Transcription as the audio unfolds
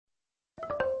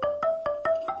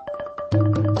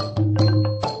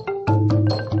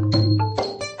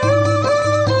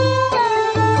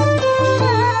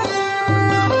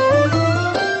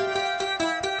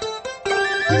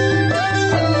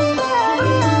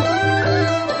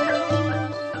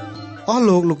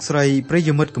លោកលោកស្រីប្រិយ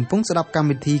មិត្តកំពុងស្ដាប់កម្ម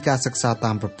វិធីការសិក្សា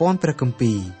តាមប្រព័ន្ធព្រះគម្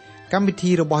ពីរកម្មវិ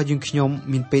ធីរបស់យើងខ្ញុំ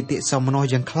មានបេតិសោមនស្ស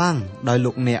យ៉ាងខ្លាំងដោយ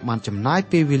លោកអ្នកបានចំណាយ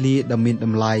ពេលវេលាដ៏មានត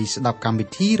ម្លៃស្ដាប់កម្មវិ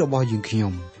ធីរបស់យើងខ្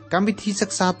ញុំកម្មវិធីសិ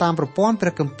ក្សាតាមប្រព័ន្ធព្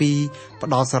រះគម្ពីរផ្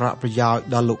ដល់សារៈប្រយោជន៍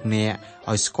ដល់លោកអ្នក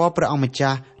ឲ្យស្គាល់ព្រះអង្គម្ចា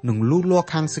ស់និងលូតលាស់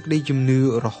ខាងសេចក្តីជំនឿ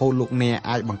រហូតលោកអ្នក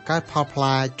អាចបង្កើតផលផ្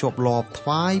លែជាប់លាប់ថ្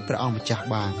វាយព្រះអង្គម្ចាស់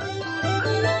បាន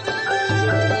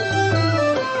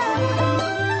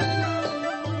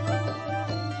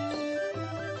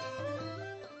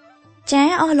ចា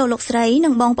អស់លោកស្រីនិ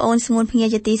ងបងប្អូនស្ងួនភ្ងា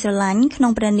ជាទីស្រឡាញ់ក្នុ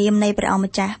ងព្រះនាមនៃព្រះអង្គ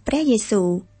ម្ចាស់ព្រះយេស៊ូវ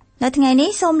នៅថ្ងៃនេះ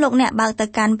សូមលោកអ្នកបើកទៅ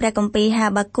កាន់ព្រះគម្ពីរហា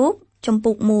បាគុកជំ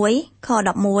ពូក1ខ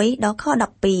11ដល់ខ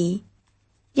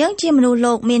12យើងជាមនុស្ស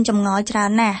លោកមានចម្ងល់ច្រើ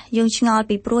នណាស់យើងឆ្ងល់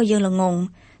ពីព្រោះយើងល្ងង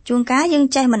ជួនកាលយើង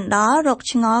ចេះមិនដល់រក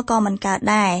ឆ្ងល់ក៏មិនកើត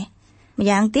ដែរម្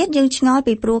យ៉ាងទៀតយើងឆ្ងល់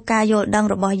ពីព្រោះការយល់ដឹង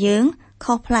របស់យើង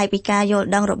ខុសប្លែកពីការយល់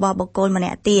ដឹងរបស់បុគ្គលម្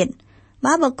នាក់ទៀត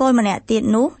បើបុគ្គលម្នាក់ទៀត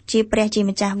នោះជាព្រះជា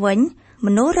ម្ចាស់វិញម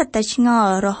នុស្សរត់តែឆ្ង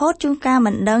ល់រហូតជួនកាល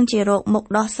មិនដឹងជារកមុខ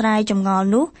ដោះស្រាយចម្ងល់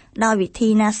នោះដោយវិធី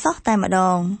ណាសោះតែម្ដ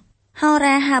ងហោ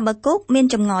រាហាបាគុកមាន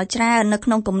ចម្ងល់ច្រើននៅក្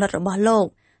នុងគំនិតរបស់លោក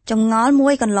ចម្ងល់មួ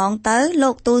យកន្លងទៅលោ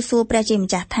កទូលសួរព្រះជាម្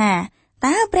ចាស់ថា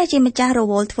តើព្រះជាម្ចាស់រ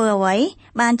វល់ធ្វើអ្វី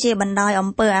បានជាបណ្ដោយអំ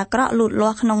ពើអាក្រក់លូតលា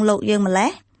ស់ក្នុងលោកយើងម្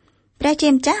ល៉េះព្រះជា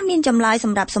ម្ចាស់មានចម្លើយស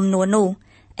ម្រាប់សំណួរនោះ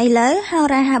ឥឡូវហោ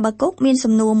រាហាបាគុកមាន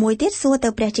សំណួរមួយទៀតសួរទៅ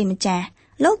ព្រះជាម្ចាស់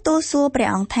លោកទូលសួរព្រះ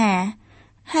អង្គថា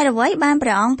ហេតុអ្វីបានព្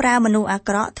រះអង្គប្រើមនុស្សអា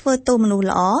ក្រក់ធ្វើទោសមនុស្ស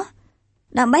ល្អ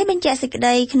ដើម្បីបញ្ជាក់សេចក្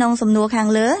តីក្នុងសំណួរខាង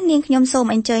លើនាងខ្ញុំសូម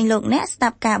អញ្ជើញលោកអ្នកស្ដា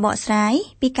ប់ការបកស្រាយ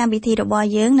ពីកម្មវិធីរបស់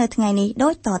យើងនៅថ្ងៃនេះដូ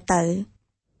ចតទៅ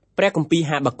ព្រះគម្ពីរ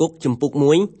ហាបាគុកជំពូក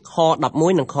1ខ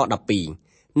11និងខ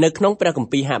12នៅក្នុងព្រះគម្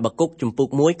ពីរហាបាគុកជំពូក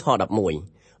1ខ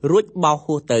11រួចបោស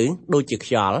ហួសទៅដូចជា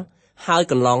ខ្យល់ហើយ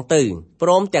កន្លងទៅព្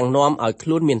រមទាំងនាំឲ្យខ្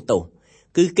លួនមានទោស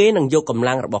គឺគេនឹងយកកម្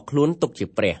លាំងរបស់ខ្លួនទុកជា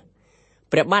ព្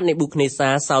រះបាទនេប៊ូខនេសា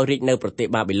សោយរាជ្យនៅប្រទេស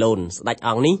បាប៊ីឡូនស្ដេចអ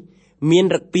ង្គនេះមាន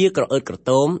ឫកពាក្រអឺតក្រ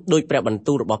ទមដោយព្រះបន្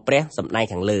ទូលរបស់ព្រះសម្ដែង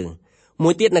ខាងលើមួ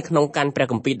យទៀតនៅក្នុងកាន់ព្រះ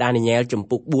គម្ពីរដានីយ៉ែលជំ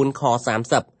ពូក4ខ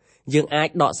30យើងអាច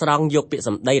ដកស្រង់យកពាក្យស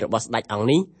ម្ដីរបស់ស្ដេចអង្គ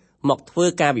នេះមកធ្វើ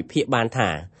ការវិភាគបានថា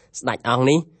ស្ដេចអង្គ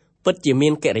នេះពិតជាមា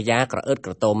នកិរិយាក្រអឺត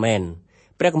ក្រទមមែន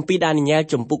ព្រះគម្ពីរដានីយ៉ែល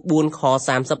ជំពូក4ខ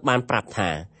30បានប្រាប់ថា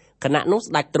គណៈនោះ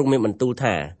ស្ដេចទ្រង់មានបន្ទូល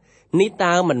ថានេះ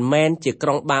តើមិនមែនជាក្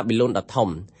រុងបាប៊ីឡូនដ៏ធំ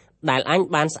ដែលអញ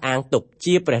បានស្អាងទុក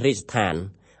ជាព្រះរាជដ្ឋាន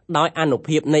ដោយអានុ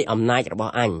ភាពនៃអំណាចរប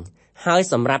ស់អញហើយ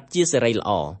សម្រាប់ជាសេរីល្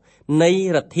អនៃ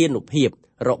រដ្ឋានុភាព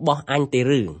របស់អញទេ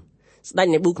ឬស្ដេច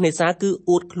នេប៊ូខនេសាគឺ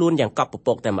អួតខ្លួនយ៉ាងកប់ពព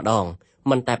កតែម្ដង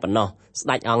មិនតែប៉ុណ្ណោះស្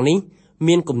ដេចអង្គនេះ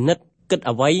មានគំនិតគិត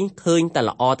អ្វីឃើញតែ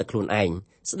ល្អតែខ្លួនឯង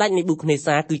ស្ដេចនេប៊ូខនេ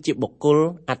សាគឺជាបុគ្គល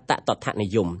អត្តតថនិ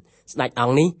យមស្ដេចអ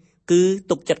ង្គនេះគឺ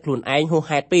ទុកចិត្តខ្លួនឯងហួស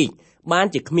ហេតុពេកបាន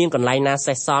ជាគ្មានកន្លែងណា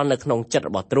សេសសល់នៅក្នុងចិត្ត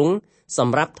របស់ទ្រង់ស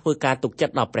ម្រាប់ធ្វើការទុកចិ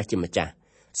ត្តដល់ព្រះជាម្ចាស់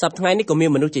សប្តាហ៍ថ្ងៃនេះក៏មាន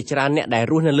មនុស្សជាច្រើនអ្នកដែល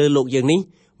រស់នៅលើโลกយើងនេះ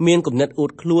មានគំនិតអួ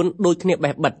តខ្លួនដូចគ្នា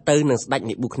បេះបិទទៅនឹងស្ដេច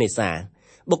នេប៊ូខនេសា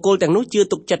បុគ្គលទាំងនោះជឿ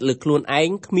ទុកចិត្តលើខ្លួនឯង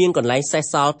គ្មានកន្លែងសេស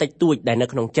សល់តិចតួចដែលនៅ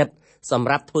ក្នុងចិត្តសម្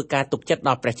រាប់ធ្វើការទុកចិត្តដ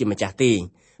ល់ព្រះជាម្ចាស់ទេ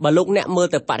បើលោកអ្នកមើល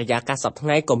ទៅបរិយាកាសសប្តាហ៍ថ្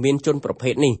ងៃក៏មានជនប្រភេ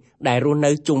ទនេះដែលរស់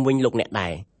នៅជុំវិញលោកអ្នកដែ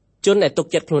រជនដែលទុក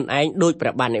ចិត្តខ្លួនឯងដោយព្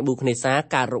រះបាទនេប៊ូខនេសា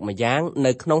កើតរោគមួយយ៉ាង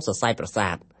នៅក្នុងសរសៃប្រសា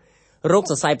ទរោគ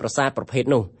សរសៃប្រសាទប្រភេទ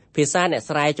នោះភាសាអ្នក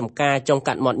ស្រែចម្ការចុង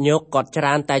កាត់មាត់ញោកគាត់ច្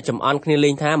រើនតែចំអន់គ្នាលេ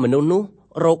ងថាមនុស្សនោះ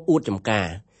រោគអួតចម្ការ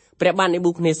ព្រះបាទនេ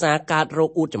ប៊ូខនេសាកើតរោគ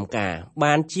អួតចម្ការ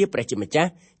បានជាព្រះជាម្ចាស់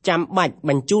ចាំបាច់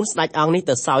បញ្ជូនស្ដេចអង្គនេះ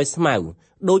ទៅសោយស្មៅ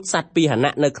ដោយសត្វពាហ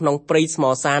នៈនៅក្នុងព្រៃស្ម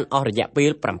សានអស់រយៈពេល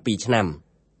7ឆ្នាំ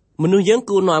មនុស្សយើង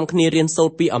គួរនាំគ្នារៀនសូ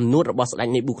ត្រពីអំណួតរបស់ស្ដេច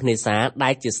នេប៊ូខនេសាដែ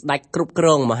លជាស្ដេចគ្រប់គ្រ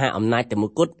ងមហាអំណាចតែមួ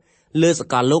យគត់លើស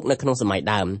កលលោកនៅក្នុងសម័យ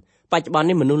ដើមបច្ចុប្បន្ន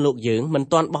នេះមនុស្សលោកយើងមិន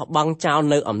ទាន់បោះបង់ចោល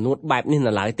នៅអំណួតបែបនេះ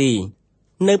នៅឡើយទេ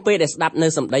នៅពេលដែលស្ដាប់នៅ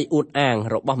សម្ដីអួតអាង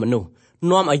របស់មនុស្ស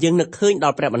នាំឲ្យយើងនឹកឃើញដ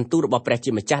ល់ព្រះបន្ទូលរបស់ព្រះ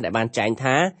ជាម្ចាស់ដែលបានចែង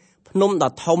ថាភ្នំ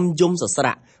ដ៏ធំយំសស្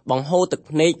រាក់បង្ហូរទឹក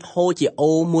ភ្នែកហូរជាអូ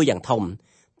រមួយយ៉ាងធំ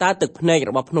តើទឹកភ្នែក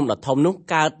របស់ភ្នំដ៏ធំនោះ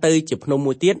កើតទៅជាភ្នំ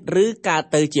មួយទៀតឬកើត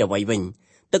ទៅជាអ្វីវិញ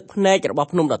ទឹកភ្នែករបស់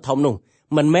ភ្នំដ៏ធំនោះ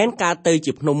មិនមែនកើតទៅ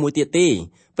ជាភ្នំមួយទៀតទេ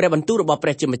ព្រះបន្ទូលរបស់ព្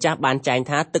រះជាម្ចាស់បានចែង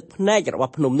ថាទឹកភ្នែករប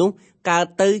ស់ភ្នំនោះកើត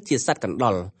ទៅជាសត្វកណ្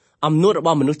ដុរអំណួតរប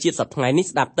ស់មនុស្សជាតិសប្តាហ៍ថ្ងៃនេះ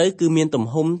ស្ដាប់ទៅគឺមានទំ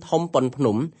ហំធំប៉ុនភ្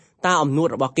នំតើអំណួត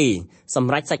របស់គេស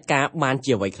ម្រាប់សាច់ការបាន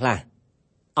ជាអ្វីខ្លះ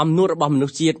អំណួតរបស់មនុ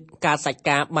ស្សជាតិការសាច់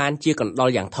ការបានជាកណ្ដុរ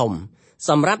យ៉ាងធំ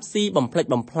សម្រាប់ស៊ីបំផ្លិច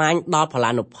បំផ្លាញដល់ផលា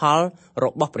នុផលរ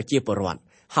បស់ប្រជាពលរដ្ឋ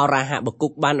ហោរាហាបាគុ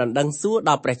កបានដណ្ដឹងសួរ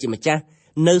ដល់ព្រះជាម្ចាស់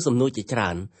នៅសំណួរជាច្រើ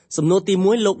នសំណួរទី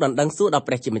1លោកដណ្ដឹងសួរដល់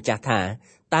ព្រះជាម្ចាស់ថា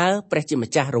តើព្រះជា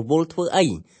ម្ចាស់រវល់ធ្វើអី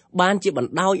បានជាប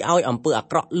ណ្ដោយឲ្យអំពើអា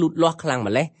ក្រក់លូតលាស់ខ្លាំង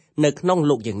ម្ល៉េះនៅក្នុង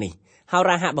លោកយើងនេះហោ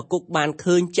រាហាបាគុកបាន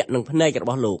ឃើញជាក់នឹងភ្នែករ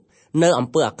បស់លោកនៅអំ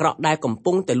ពើអាក្រក់ដែលកំ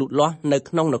ពុងតែលូតលាស់នៅ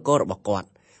ក្នុងនគររបស់គា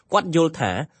ត់យល់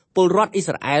ថា ពលរដ្ឋអ៊ី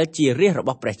ស្រាអែលជារាជរប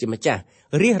ស់ព្រះជាម្ចាស់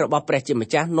រាជរបស់ព្រះជាម្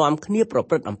ចាស់នាំគ្នាប្រ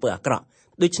ព្រឹត្តអំពើអាក្រក់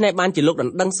ដូច្នេះបានជាលោកដ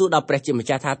ណ្ដឹងសួរដល់ព្រះជាម្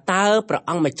ចាស់ថាតើព្រះ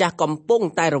អង្គម្ចាស់កំពុង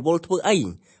តែរវល់ធ្វើអី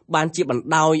បានជាបណ្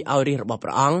ដោយឲ្យរាជរបស់ព្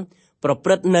រះអង្គប្រព្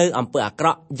រឹត្តនៅអំពើអាក្រ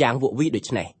ក់យ៉ាងវក់វីដូ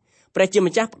ច្នេះព្រះជា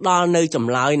ម្ចាស់ផ្ដល់នៅច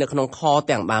ម្លើយនៅក្នុងខ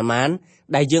ទាំងបាន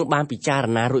ដែលយើងបានពិចារ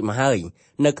ណារួចមកហើយ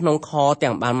នៅក្នុងខ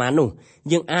ទាំងបាននោះ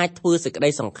យើងអាចធ្វើសេចក្តី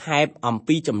សង្ខេបអំ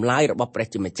ពីចម្លើយរបស់ព្រះ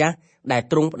ជាម្ចាស់ដែល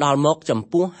ទ្រង់ផ្ដល់មកចំ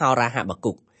ពោះហោរាហាបា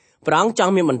គុកព្រះអង្គច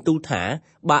ង់មានបន្ទូលថា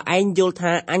បើឯងយល់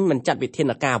ថាអញមិនចាត់វិធា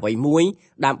នការអ្វីមួយ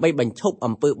ដើម្បីបញ្ឈប់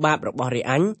អំពើបាបរបស់រាជ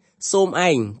អញសូមឯ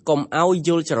ងកុំឲ្យយ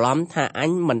ល់ច្រឡំថាអ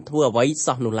ញមិនធ្វើអ្វី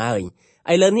សោះនោះឡើយ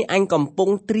ឥឡូវនេះអញកំពុង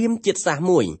ត្រៀមជាតិសាសន៍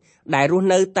មួយដែលរស់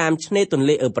នៅតាមឆ្នេរទន្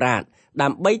លេអឺហ្វ្រាតដើ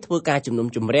ម្បីធ្វើការជំនុំ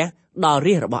ជម្រះដល់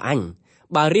រាជរបស់អញ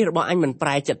បើរាជរបស់អញមិនប្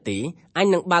រែចិត្តទេអញ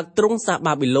នឹងបើកទ្រង់សាស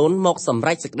បាប៊ីឡូនមកសម្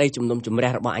រេចសេចក្តីជំនុំជម្រះ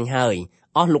របស់អញហើយ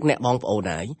អស់លោកអ្នកបងប្អូន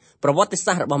ហើយប្រវត្តិ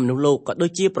សាស្ត្ររបស់មនុស្សលោកក៏ដូ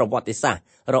ចជាប្រវត្តិសាស្ត្រ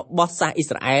របស់សាសអ៊ី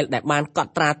ស្រាអែលដែលបានក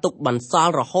ត់ត្រាទុកបន្ស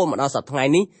ល់រហូតមកដល់សប្តា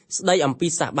ហ៍នេះស្ដីអំពី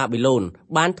សាសបាប៊ីឡូន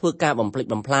បានធ្វើការបំផ្លិច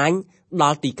បំផ្លាញដ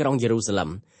ល់ទីក្រុងយេរូសាឡិម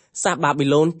សាសបាប៊ី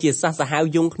ឡូនជាសាសសាហាវ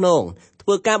យង់ឃ្នងធ្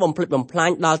វើការបំផ្លិចបំផ្លា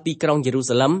ញដល់ទីក្រុងយេរូ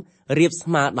សាឡិមរាបស្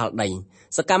មើដល់ដី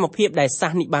សកម្មភាពដែលសា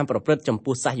សនេះបានប្រព្រឹត្តចំ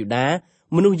ពោះសាសយូដា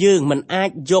មនុស្សយើងមិនអាច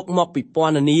យកមកពិព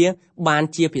ណ៌នាបាន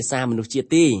ជាភាសាមនុស្សជាតិ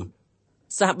ទេ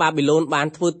សាសបាប៊ីឡូនបាន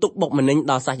ធ្វើទុកបុកម្នេញ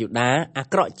ដល់សាសយូដាអា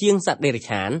ក្រក់ជាងសត្វដេរ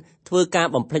ឆានធ្វើការ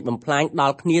បំផ្លិចបំផ្លាញដ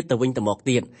ល់គ្នាទៅវិញទៅមក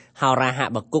ទៀតហោរាហា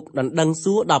បាគុកដណ្ដឹង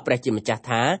សួរដល់ព្រះជាម្ចាស់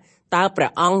ថាតើព្រះ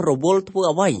អង្គរវល់ធ្វើ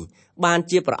អ្វីបាន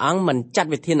ជាព្រះអង្គមិនចាត់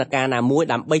វិធានការណាមួយ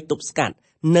ដើម្បីទប់ស្កាត់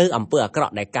នៅអំពើអាក្រ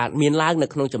ក់ដែលកើតមានឡើងនៅ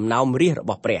ក្នុងចំណោមរាជរ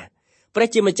បស់ព្រះ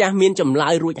ជាម្ចាស់មានចម្លើ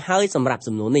យរួចហើយសម្រាប់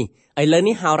សំណួរនេះឥឡូវ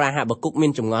នេះហោរាហាបាគុកមា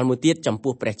នចម្ងល់មួយទៀតចំ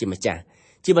ពោះព្រះជាម្ចាស់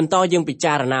ជាបន្តយើងពិ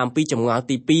ចារណាអំពីចម្ងល់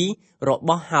ទី2រប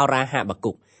ស់ហោរាហាបា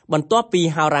គុកបន្ទាប់ពី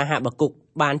ហោរាហាបាគុក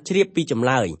បានជ្រាបពីចម្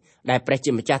លើយដែលព្រះ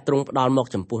ជាម្ចាស់ទ្រង់ផ្ដល់មក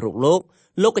ចំពោះរូប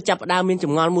លោកក៏ចាប់ផ្ដើមមានច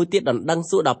ម្ងល់មួយទៀតដណ្ដឹង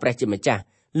សួរដល់ព្រះជាម្ចាស់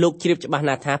លោកជ្រាបច្បាស់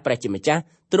ណាស់ថាព្រះជាម្ចាស់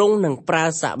ទ្រង់នឹងប្រើ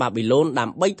សាសបាប៊ីឡូនដើ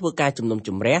ម្បីធ្វើការជំនុំជ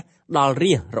ម្រះដល់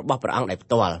រាជរបស់ព្រះអង្គដោយផ្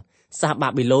ទាល់សាសបា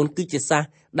ប៊ីឡូនគឺជាសាស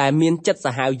ដែលមានចិត្ត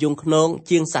សាហាវយង់ឃ្នង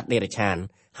ជាងសត្វដេរឆាន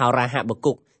ហោរាហាបា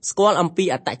គុកស្គាល់អំពី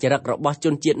អត្តចរិតរបស់ជ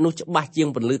នជាតិនោះច្បាស់ជាង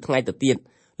ពន្លឺថ្ងៃទៅទៀត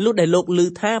លុះដែលលោកឮ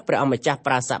ថាព្រះអង្គម្ចាស់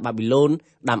ប្រើសាសបាប៊ីឡូន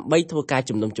ដើម្បីធ្វើការ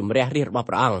ជំនុំជម្រះរាជរបស់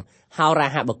ព្រះអង្គហោរា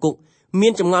ហាបាគុកមា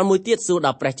នចម្ងល់មួយទៀតសួរដ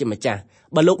ល់ព្រះជាម្ចាស់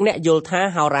បើលោកអ្នកយល់ថា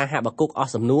ហោរាហាបាគុកអ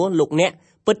ស់សំណួរលោកអ្នក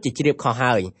ពិតជាជ្រាបខុស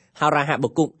ហើយហោរាហាបា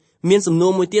គុកមានសំណួ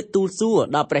រមួយទៀតទូលសួរ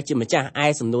ដល់ព្រះជាម្ចាស់ឯ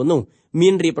សំណួរនោះមា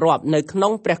នរៀបរាប់នៅក្នុ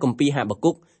ងព្រះគម្ពីរហាបា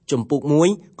គុកជំពូក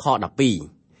1ខ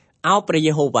12អោព្រះ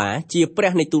យេហូវ៉ាជាព្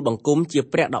រះនៃទូលបង្គំជា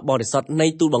ព្រះដ៏បរិសុទ្ធនៃ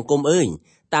ទូលបង្គំអើយ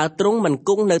តើទ្រង់មិនគ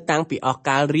ង់នៅតាំងពីអស់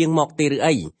កាលរៀងមកទេឬ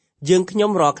អីយើងខ្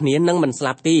ញុំរាល់គ្នានឹងមិនស្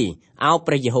លាប់ទេអោ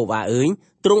ព្រះយេហូវ៉ាអើយ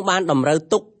ទ្រង់បានតម្រូវ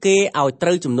ទុកគេឲ្យត្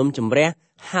រូវជំនុំជម្រះ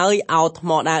ហើយអោថ្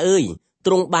មដាអើយ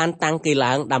ទ្រង់បានតាំងគេ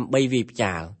ឡើងដើម្បីវាយផ្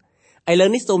ចាលឥឡូវ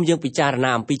នេះសូមយើងពិចារ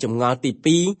ណាអំពីចម្ងល់ទី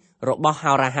2របស់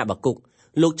ហោរាហាបាគុក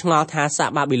លោកឆ្ងល់ថាសាស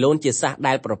បាប៊ីឡូនជាសាស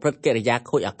ដែលប្រព្រឹត្តកិរិយា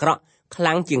ខូចអាក្រក់ខ្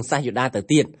លាំងជាងសាសយូដាទៅ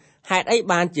ទៀតហេតុអី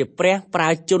បានជាព្រះប្រើ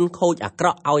ជនខូចអាក្រ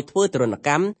ក់ឲ្យធ្វើទរណក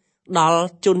ម្មដល់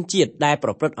ជនជាតិដែលប្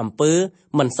រព្រឹត្តអំពើ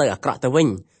មិនសូវអាក្រក់ទៅវិញ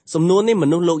សំណួរនេះម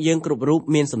នុស្សលោកយើងគ្រប់រូប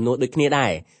មានសំណួរដូចគ្នាដែ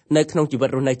រនៅក្នុងជីវិត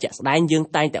រស់នៅជាក់ស្ដែងយើង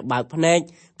តែងតែបើកភ្នែក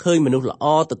ឃើញមនុស្សល្អ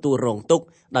ទទួលរងទុក្ខ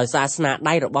ដោយសារស្នា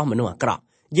ដៃរបស់មនុស្សអាក្រក់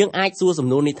យើងអាចសួរសំ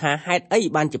ណួរនេះថាហេតុអី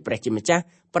បានជាព្រះជាម្ចាស់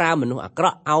ប្រើមនុស្សអាក្រ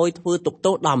ក់ឲ្យធ្វើទុក្ខ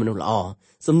ទោសដល់មនុស្សល្អ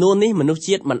សំណួរនេះមនុស្ស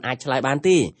ជាតិមិនអាចឆ្លើយបាន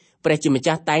ទេព្រះជាម្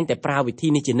ចាស់តែងតែប្រើវិធី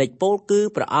នេះជានិច្ចពោលគឺ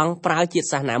ព្រះអង្គប្រើជាតិ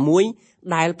សាសន៍ណាមួយ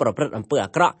ដែលប្រព្រឹត្តអំពើអា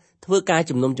ក្រក់ធ្វើការ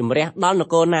ជំនុំជម្រះដល់ន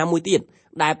គរណាមួយទៀត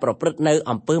ដែលប្រព្រឹត្តនៅ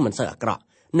អំពើមិនសូវអាក្រក់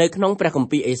នៅក្នុងព្រះគម្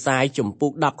ពីរអេសាយជំពូ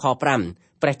ក10ខ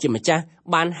5ព្រះជាម្ចាស់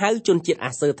បានហៅជនជាតិ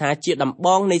អាសឺថាជាដំប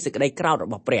ងនៃសេចក្តីក្រោធរ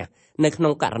បស់ព្រះនៅក្នុ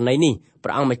ងករណីនេះព្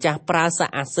រះអង្គម្ចាស់ប្រើសាស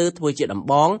អាសឺធ្វើជាដំ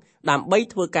បងដើម្បី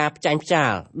ធ្វើការផ្ចាញ់ផ្ចា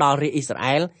លដល់រាជអ៊ីស្រា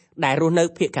អែលដែលរស់នៅ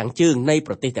ភាគខាងជើងនៃ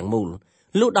ប្រទេសទាំងមូល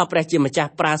លុះដល់ព្រះជាម្ចាស់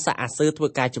ប្រើសាសអាសឺធ្វើ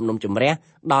ការជំនុំជម្រះ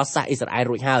ដល់សាសអ៊ីស្រាអែល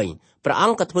រួចហើយព្រះអ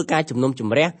ង្គក៏ធ្វើការជំនុំជ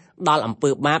ម្រះដល់អំពើ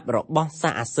បាបរបស់សា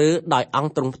សអាសឺដោយអង្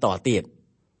គទ្រង់ផ្ទាល់ទៀត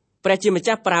ព្រះជាម្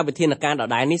ចាស់ប្រើវិធានការដ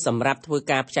ដែលនេះសម្រាប់ធ្វើ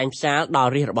ការផ្ចាញ់ផ្ចាលដ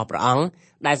ល់រាជរបស់ព្រះអង្គ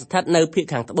ដែលស្ថិតនៅភាគ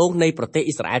ខាងត្បូងនៃប្រទេស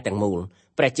អ៊ីស្រាអែលទាំងមូល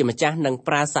ព្រះជាម្ចាស់នឹង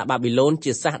ប្រើសាសបាប៊ីឡូន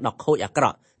ជាសាសដ៏ខូចអាក្រ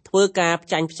ក់ធ្វើការផ្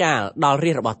ចាញ់ផ្ចាលដល់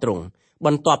រាជរបស់ទ្រង់ប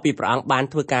ន្ទាប់ពីព្រះអង្គបាន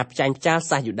ធ្វើការផ្ចាញ់ផ្ចាល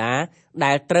សាសយូដា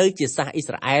ដែលត្រូវជាសាសអ៊ី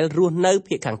ស្រាអែលរស់នៅ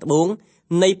ភាគខាងត្បូង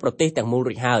នៃប្រទេសទាំងមូល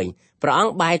រួចហើយព្រះអ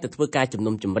ង្គបែរទៅធ្វើការជំ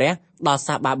នុំជម្រះដល់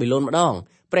សាសបាប៊ីឡូនម្ដង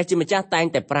ព្រះជាម្ចាស់តែង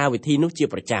តែប្រើវិធីនោះជា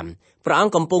ប្រចាំព្រះអ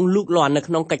ង្គកំពុងលូកលាន់នៅ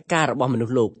ក្នុងកិច្ចការរបស់មនុ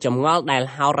ស្សលោកចម្ងល់ដែល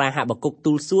ហោរាហាបាគុក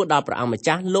ទូលសួរដល់ព្រះអង្គម្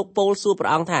ចាស់លោកពោលសួរព្រះ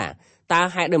អង្គថាតើ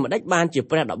ហេតុដូចម្ដេចបានជា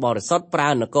ព្រះដ៏បរិសុទ្ធប្រើ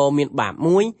នគរមានបាប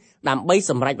មួយដើម្បី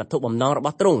សម្រេចវត្ថុបំណងរប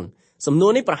ស់ទ្រង់ សំណួ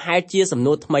រនេះប្រហែលជាសំ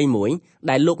ណួរថ្មីមួយ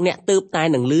ដែលលោកអ្នកទើបតែ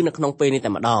នឹងឮនៅក្នុងពេលនេះតែ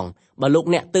ម្ដងបើលោក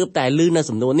អ្នកទើបតែឮនៅ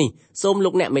សំណួរនេះសូមលោ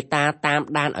កអ្នកមេត្តាតាម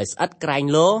ដានឲ្យស្អិតក្រែង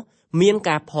លោមាន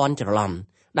ការភ័ន្តច្រឡំ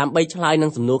ដើម្បីឆ្លើយនឹ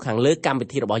ងសំណួរខាងលើកម្មវិ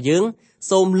ធីរបស់យើង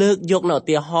សូមលើកយកនៅឧ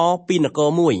ទាហរណ៍ពីនគរ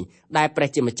មួយដែលព្រះ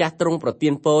ជាម្ចាស់ទ្រង់ប្រទា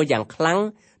នពរយ៉ាងខ្លាំង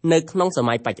នៅក្នុងស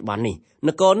ម័យបច្ចុប្បន្ននេះន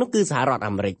គរនោះគឺសហរដ្ឋ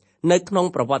អាមេរិកនៅក្នុង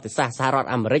ប្រវត្តិសាស្ត្រសហរដ្ឋ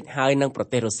អាមេរិកហើយនិងប្រ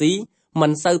ទេសរុស្ស៊ីមិ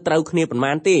នសូវត្រូវគ្នាប៉ុន្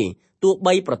មានទេទោះ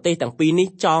បីប្រទេសទាំងពីរនេះ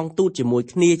ចងទូតជាមួយ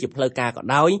គ្នាជាផ្លូវការក៏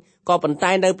ដោយក៏ប៉ុន្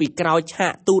តែនៅពីក្រោយឆា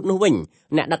កទូតនោះវិញ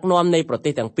អ្នកដឹកនាំនៃប្រទេ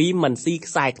សទាំងពីរមិនស៊ី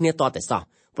ខ្សែគ្នាតតែសោះ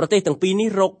ប្រទេសទាំងពីរនេះ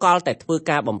រកកលតែធ្វើ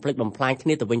ការបំផ្លិចបំផ្លាញគ្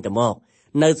នាទៅវិញទៅមក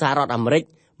នៅសហរដ្ឋអាមេរិក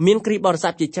មានគ្រីស្ទបរិស័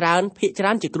ទជាច្រើនភាគច្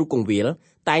រើនជាគ្រូគង្វាល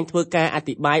តែងធ្វើការអ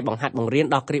ធិប្បាយបង្ហាត់បង្រៀន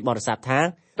ដល់គ្រីស្ទបរិស័ទថា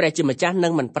ព្រះជាម្ចាស់នឹ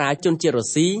ងមិនប្រើជនជាតិរុ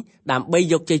ស្ស៊ីដើម្បី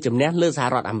យកជ័យជំនះលើសហ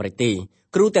រដ្ឋអាមេរិកទេ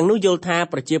គ្រូទាំងនោះយល់ថា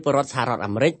ប្រជាពលរដ្ឋសហរដ្ឋ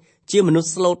អាមេរិកជាមនុស្ស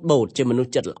ស្លូតបូតជាមនុស្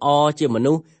សចិត្តល្អជាម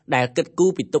នុស្សដែលគិតគូ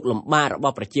រពីទុក្ខលំបាករប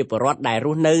ស់ប្រជាពលរដ្ឋដែលរ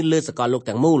ស់នៅលើសកលលោក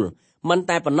ទាំងមូលមិន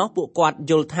តែប៉ុណ្ណោះពួកគាត់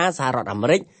យល់ថាសហរដ្ឋអាមេ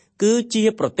រិកគឺជា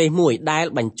ប្រទេសមួយដែល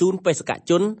បញ្ជូនបេសក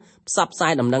ជនផ្សព្វផ្សា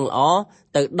យដំណឹងល្អ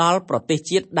ទៅដល់ប្រទេស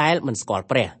ជាតិដែលមិនស្គាល់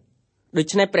ព្រះដូ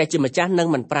ច្នេះព្រះជាម្ចាស់នឹង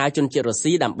មិនប្រើជនជាតិរុស្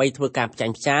ស៊ីដើម្បីធ្វើការផ្ចា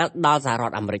ញ់ផ្ចាលដល់សហរ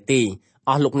ដ្ឋអាមេរិកទេ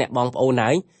អស់លោកអ្នកបងប្អូនហើ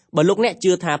យបើលោកអ្នក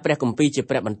ជឿថាព្រះគម្ពីរជា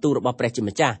ព្រះបន្ទូលរបស់ព្រះជា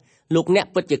ម្ចាស់លោកអ្នក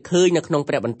ពិតជាឃើញនៅក្នុង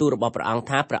ព្រះបន្ទូលរបស់ព្រះអង្គ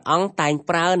ថាព្រះអង្គតែង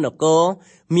ប្រើនគរ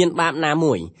មានបាបណា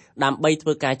មួយដើម្បីធ្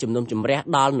វើការជំនុំជម្រះ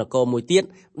ដល់នគរមួយទៀត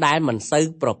ដែលមិនសូវ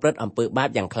ប្រព្រឹត្តអំពើបាប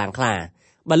យ៉ាងខ្លាំងក្លា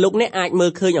បើលោកអ្នកអាចមើ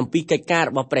លឃើញអំពីកិច្ចការ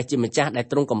របស់ព្រះជាម្ចាស់ដែល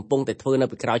ទ្រង់កំពុងតែធ្វើនៅ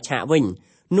ពីក្រោយឆាកវិញ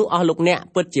នោះអស់លោកអ្នក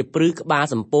ពិតជាព្រឺក្បាល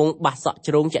សំពងបាសសក់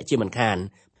ជ្រងជាក់ជាមិនខាន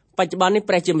បច្ចុប្បន្ននេះ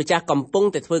ព្រះជាម្ចាស់កំពុង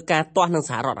តែធ្វើការទាស់នឹង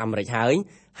សហរដ្ឋអាមេរិកហើយ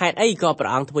ហេតុអីក៏ព្រះ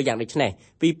អង្គធ្វើយ៉ាងដូចនេះ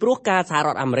ពីព្រោះការសហរ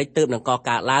ដ្ឋអាមេរិកទើបនឹងក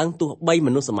កើតឡើងទោះបីម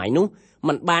នុស្សសម័យនោះ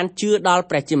មិនបានជឿដល់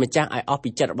ព្រះជាម្ចាស់ឲ្យអស់ពី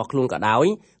ចិត្តរបស់ខ្លួនក៏ដោយ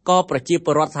ក៏ប្រជាព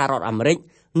លរដ្ឋសហរដ្ឋអាមេរិក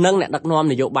និងអ្នកដឹកនាំ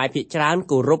នយោបាយភាគច្រើន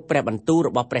គោរពព្រះបន្ទូលរ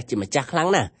បស់ព្រះជាម្ចាស់ខ្លាំង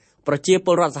ណាស់ប្រជាព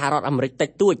លរដ្ឋសហរដ្ឋអាមេរិកតិច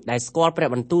តួចដែលស្គាល់ព្រះ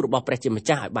បន្ទូលរបស់ព្រះជាម្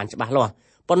ចាស់ឲ្យបានច្បាស់លាស់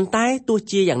ប៉ុន្តែទោះ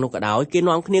ជាយ៉ាងនោះក៏ដោយគេ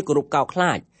នាំគ្នាគោរពកោតខ្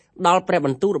លាចដល់ព្រះប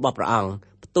ន្ទូលរបស់ព្រះអង្គ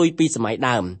ផ្ទុយពីសម័យ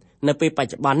ដើមនៅពេលប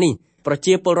ច្ចុប្បន្ននេះប្រ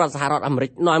ជាពលរដ្ឋសហរដ្ឋអាមេរិ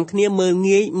កនាំគ្នាមើល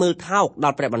ងាយមើលថោកដ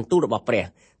ល់ព្រះបន្ទូលរបស់ព្រះ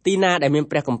ទីណាដែលមាន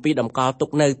ព្រះគម្ពីរតម្កល់ទុក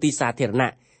នៅទីសាធារ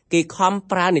ណៈគេខំ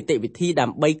ប្រើនីតិវិធីដើ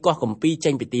ម្បីកោះគម្ពីរចេ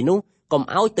ញពីទីនោះកុំ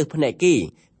ឲ្យទៅភ្នែក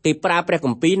គេប្រើព្រះគ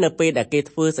ម្ពីរនៅពេលដែលគេ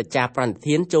ធ្វើសច្ចាប្រណិ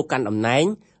ធានចូលកាន់តំណែង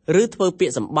ឬធ្វើពា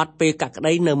ក្យសម្បត្តិពេលកាត់ក្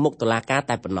តីនៅមុខតុលាការ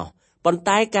តែប៉ុណ្ណោះប៉ុន្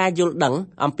តែការយល់ដឹង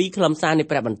អំពីខ្លឹមសារនៃ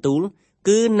ព្រះបន្ទូល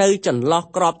គឺនៅចន្លោះ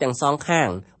ក្របទាំងសងខាង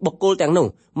បុគ្គលទាំងនោះ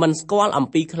មិនស្គាល់អំ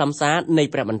ពីខ្លឹមសារនៃ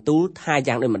ព្រះបន្ទូលថា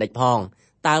យ៉ាងដូចម្តេចផង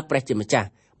តើព្រះជាម្ចាស់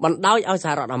បណ្ដោយឲ្យស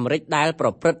ហរដ្ឋអាមេរិកដែលប្រ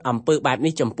ព្រឹត្តអំពើបែប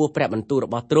នេះចំពោះព្រះបន្ទូលរ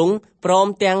បស់ទ្រង់ព្រម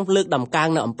ទាំងលើកដំកើង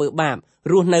នៅអំពើបាប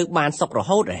រស់នៅបានសុខរ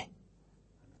ហូតទេ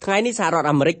ថ្ងៃនេះសហរដ្ឋ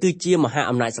អាមេរិកគឺជាមហា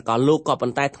អំណាចសកលលោកក៏ប៉ុ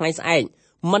ន្តែថ្ងៃស្អែក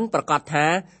មិនប្រកាសថា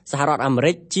សហរដ្ឋអាមេ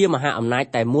រិកជាមហាអំណាច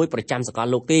តែមួយប្រចាំសកល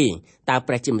លោកទេតើ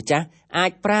ព្រះជាម្ចាស់អា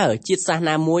ចប្រើជាតិសាសន៍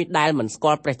ណាមួយដែលមិនស្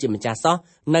គាល់ព្រះជាម្ចាស់សោះ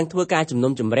នឹងធ្វើការជំ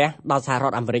នុំជម្រះដល់សហរ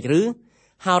ដ្ឋអាមេរិកឬ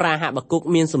ហោរាហាបាគុក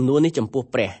មានសំណួរនេះចំពោះ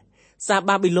ព្រះសាស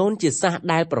បាប៊ីឡូនជាសាស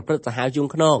ដែលប្រព្រឹត្តសាហាវយង់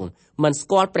ខ្នងមិនស្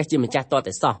គាល់ព្រះជាម្ចាស់ត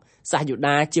តែសោះសាសយូ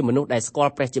ដាជាមនុស្សដែលស្គា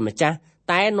ល់ព្រះជាម្ចាស់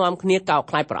តែនាំគ្នាកោត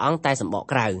ខ្លាចព្រះអង្គតែសម្បក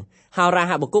ក្រៅហោរា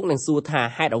ហាបាគុកនឹងសួរថា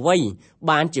ហេតុអ្វី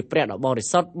បានជាព្រះដ៏បរិ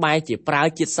សុទ្ធបែរជាប្រើ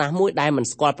ជាតិសាសន៍មួយដែលមិន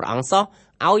ស្គាល់ព្រះអង្គសោះ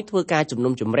ឲ្យធ្វើការជំ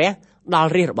នុំជម្រះដល់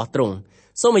រាជរបស់ទ្រង់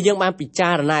សូមឲ្យយើងបានពិចា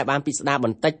រណាឲ្យបានពិស្ដារប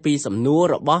ន្តិចពីសំណួរ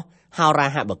របស់ហោរា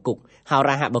ហាបាគុកហោ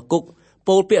រាហាបាគុក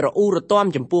ពោលពាក្យរអ៊ូរទាំ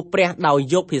ចំពោះព្រះដោយ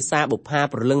យកភាសាបុប្ផា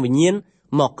ព្រលឹងវិញ្ញាណ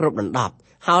មកគ្របដណ្ដប់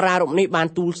ហោរារូបនេះបាន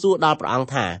ទូលសួរដល់ព្រះអង្គ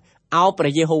ថាអោព្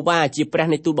រះយេហូវ៉ាជាព្រះ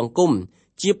នៃទូលបង្គំ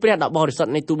ជាព្រះដ៏បរិសុទ្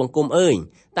ធនៃទូលបង្គំអើយ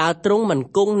តើទ្រង់មិន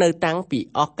គង់នៅតាំងពី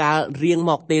អស់កាលរៀង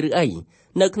មកទេឬអី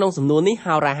នៅក្នុងសំណួរនេះ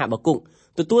ហោរាហាបាគុក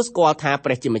ទទួលស្គាល់ថាព្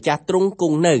រះជាម្ចាស់ទ្រង់គ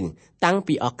ង់នៅតាំង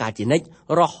ពីអស់កាលជានិច្ច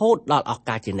រហូតដល់អស់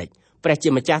កាលជានិច្ចព្រះជា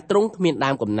ម្ចាស់ទ្រង់គ្មានដើ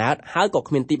មកំណើតហើយក៏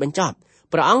គ្មានទីបញ្ចប់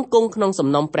ព្រះអង្គគង់ក្នុងសំ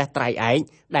ណុំព្រះត្រៃឯក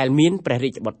ដែលមានព្រះរា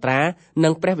ជបុត្រានិ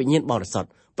ងព្រះវិញ្ញាណបរិសុទ្ធ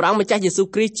ព្រះអង្គម្ចាស់យេស៊ូវ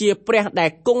គ្រីស្ទជាព្រះដែល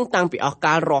គង់តាំងពីអស់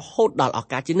កាលរហូតដល់អស់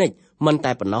កាលជានិច្ចមិន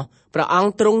តែប៉ុណ្ណោះព្រះអង្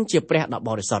គទ្រង់ជាព្រះដ៏ប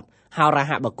រិសុទ្ធហោរា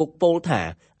ហាបាគុកពោលថា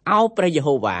អោព្រះយេ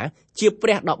ហូវ៉ាជាព្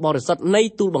រះដ៏បរិសុទ្ធនៃ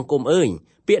ទូលបង្គំអើយ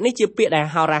ពាក្យនេះជាពាក្យដែល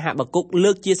ហោរាហាបាគុក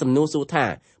លើកជាសំណួរសួរថា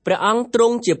ព្រះអង្គទ្រ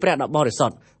ង់ជាព្រះដ៏បរិសុ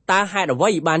ទ្ធតើហេតុអ្វី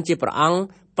បានជាព្រះអង្គ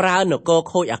ប្រើនគរ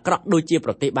ខូចអាក្រក់ដូចជាប្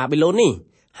រទេសបាប៊ីឡូននេះ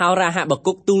ហោរាហាបា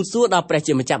គុកទូលសួរដល់ព្រះ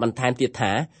ជាម្ចាស់បន្ថែមទៀត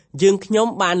ថាយើងខ្ញុំ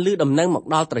បានឮដំណឹងមក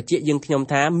ដល់ត្រចៀកយើងខ្ញុំ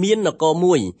ថាមាននគរ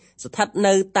មួយស្ថិត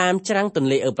នៅតាមច្រាំងទន្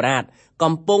លេអឺហ្វ្រាត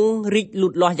កំពុងរីកលូ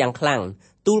តលាស់យ៉ាងខ្លាំង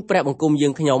ទូលព្រះបង្គំយើ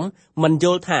ងខ្ញុំមិនយ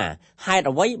ល់ថាហេតុ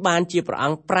អ្វីបានជាព្រះអ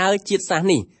ង្គប្រើជាតិសាសន៍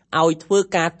នេះឲ្យធ្វើ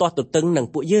ការទាស់ទទឹងនឹង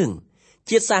ពួកយើង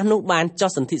ជាតិសាសន៍នោះបានចុះ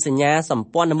សន្ធិសញ្ញាសម្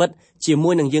ព័ន្ធមិត្តជា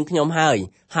មួយនឹងយើងខ្ញុំហើយ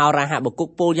ហោរាហបគុក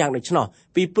ពោលយ៉ាងដូច្នោះ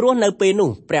ពីព្រោះនៅពេលនោះ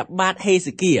ព្រះបាទហេ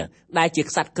សេគៀដែលជា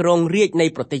ក្សត្រគ្រងរាជនៃ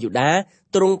ប្រទេសយូដា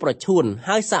ទ្រង់ប្រឈួន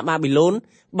ហើយសាបាប៊ីឡូន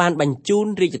បានបញ្ជូន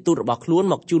រាជទូតរបស់ខ្លួន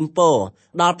មកជូនពរ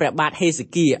ដល់ព្រះបាទហេសេ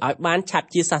គៀឲ្យបានឆាប់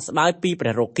ជាសះស្បើយពីព្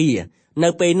រះរោគានៅ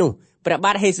ពេលនោះព្រះ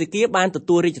បាទហេសេគៀបានទ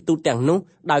ទួលរាជទូតទាំងនោះ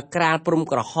ដោយក្រាលព្រំ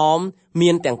ក្រហម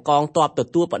មានទាំងកងទ័ពទ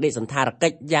ទួលបដិសណ្ឋារកិ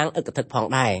ច្ចយ៉ាងอึកធឹកផង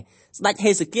ដែរស្ដេច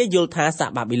ហេសេគៀយល់ថាសា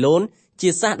បាប៊ីឡូនជា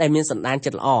សាសដែលមានសន្តាន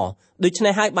ចិត្តល្អដូច្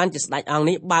នេះហើយបានជាស្ដេចអង្គ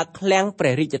នេះបើកឃ្លាំងព្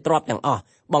រះរាជទ្រព្យទាំងអស់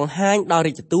បង្ហាញដល់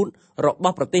រាជទូតរប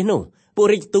ស់ប្រទេសនោះពួក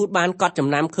រាជទូតបានកត់ចំ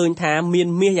ណាំឃើញថាមាន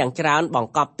មាសយ៉ាងច្រើនប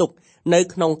ង្កប់ទុកនៅ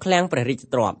ក្នុងឃ្លាំងព្រះរាជ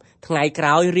ទ្រព្យថ្ងៃក្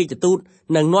រោយរាជទូត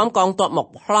នឹងនាំកងទ័ពមក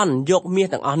ប្លន់យកមាស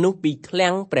ទាំងអស់នោះពីឃ្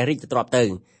លាំងព្រះរាជទ្រព្យទៅ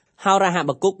ហោរាហ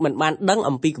បគុកមិនបានដឹង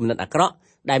អំពីគំនិតអាក្រក់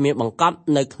ដែលមានបង្កប់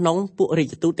នៅក្នុងពួករា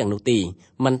ជទូតទាំងនោះទេ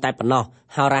មិនតែប៉ុណ្ណោះ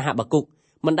ហោរាហបគុក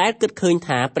មិនដែលគិតឃើញ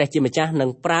ថាព្រះជាម្ចាស់នឹង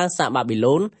ប្រើសាបាប៊ី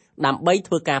ឡូនដើម្បី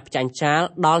ធ្វើការផ្ចាញ់ឆាល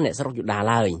ដល់អ្នកស្រុកយូដា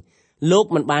ឡើយលោក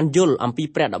មិនបានយល់អំពី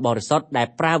ព្រះដ៏បរិសុទ្ធដែល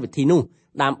ប្រើវិធីនោះ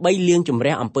ដើម្បីលាងជម្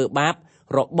រះអំពើបាប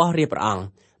របស់រាជព្រះអង្គ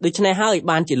ដូច្នេះហើយ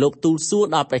បានជាលោកទូលសួរ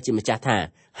ដល់ព្រះជាម្ចាស់ថា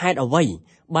ហេតុអ្វី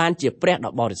បានជាព្រះ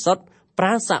ដ៏បរិសុទ្ធប្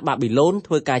រើសាបាប៊ីឡូន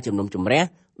ធ្វើការជំនុំជម្រះ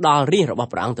ដល់រាជរបស់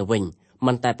ព្រះអង្គទៅវិញ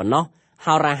មិនតែប៉ុណ្ណោះ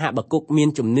ហោរាហបគុកមាន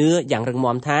ជំនឿយ៉ាងរឹង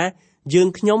មាំថាយើង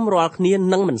ខ្ញុំរាល់គ្នា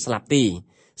នឹងមិនស្លាប់ទេ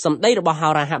សម្ដីរបស់ហោ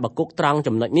រាហបគុកត្រង់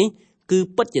ចំណុចនេះគឺ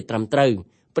ពិតជាត្រឹមត្រូវ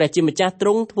ព្រះជាម្ចាស់ទ្រ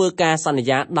ង់ធ្វើការសន្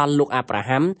យាដល់លោកអាប់រ៉ា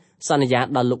ហាំសន្យា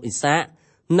ដល់លោកអ៊ីសាក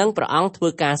និងព្រះអង្គធ្វើ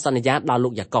ការសន្យាដល់លោ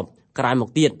កយ៉ាកុបក្រោយមក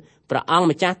ទៀតព្រះអង្គ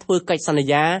ម្ចាស់ធ្វើកិច្ចសន្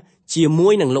យាជាមួ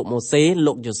យនឹងលោកម៉ូសេ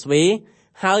លោកយ៉ូស្វេ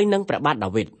ហើយនឹងព្រះបាទដា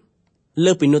វីត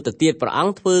លើសពីនោះទៅទៀតព្រះអ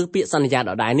ង្គធ្វើពាក្យសន្យាដ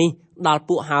ដែលនេះដល់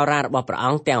ពួកហោរារបស់ព្រះអ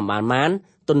ង្គទាំងប៉ុន្មាន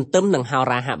ទន្ទឹមនឹងហោ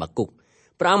រាហបគុក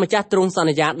ព្រះអង្គម្ចាស់ទ្រង់ស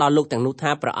ន្យាដល់លោកទាំងនោះ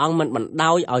ថាព្រះអង្គមិនបណ្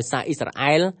ដោយឲ្យសាសអ៊ីស្រា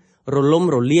អែលរលំ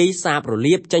រលាយសាបរ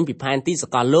លាបចេញពីផែនទីស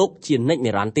កលលោកជានិច្ច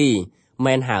និរន្តរ៍ទេ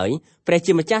មែនហើយព្រះ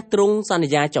ជាម្ចាស់ទ្រង់សន្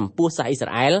យាចំពោះសាសអ៊ីស្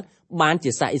រាអែលបាន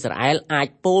ជាសាសអ៊ីស្រាអែលអាច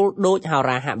ពោលដូចហោ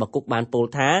រាហបគុកបានពោល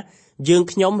ថាយើង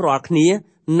ខ្ញុំរាល់គ្នា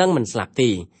នឹងមិនស្លាប់ទេ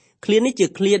ឃ្លានេះជា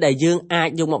ឃ្លាដែលយើងអាច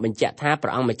យកមកបញ្ជាក់ថាព្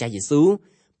រះអង្គម្ចាស់យេស៊ូវ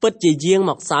ពិតជាយាង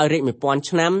មកសោយរាជ 1000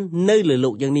 ឆ្នាំនៅលើលោ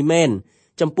កយើងនេះមែន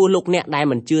ចំពោះលោកអ្នកដែល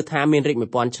មិនជឿថាមានរាជ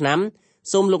 1000 ឆ្នាំ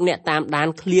សូមលោកអ្នកតាមដាន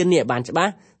ឃ្លានេះឲ្យបានច្បា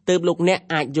ស់ទើបលោកអ្នក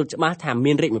អាចយល់ច្បាស់ថា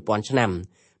មានរាជ 1000 ឆ្នាំ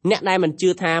អ្នកដែលមិនជឿ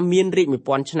ថាមានរាជ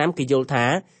 1000 ឆ្នាំគេយល់ថា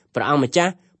ព្រះអង្គម្ចា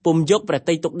ស់ពុំយកប្រ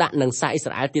តិទុកដាក់នឹងសាសអ៊ីស្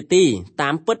រាអែលទៀតទេតា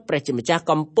មពិតព្រះជាម្ចាស់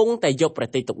កំពុងតែយកប្រ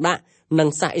តិទុកដាក់នឹង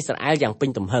សាសអ៊ីស្រាអែលយ៉ាងពេញ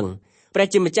ទំហឹងព្រះ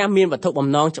ជាម្ចាស់មានវត្ថុបំ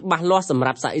ណងច្បាស់លាស់សម្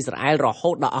រាប់សាសអ៊ីស្រាអែលរហូ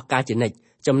តដល់អស់កាលជានិច្ច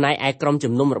ចំណែកឯក្រុម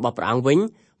ជំនុំរបស់ព្រះអង្គវិញ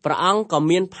ព្រះអង្គក៏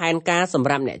មានផែនការសម្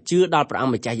រាប់អ្នកជឿដល់ព្រះអ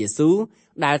ង្គម្ចាស់យេស៊ូវ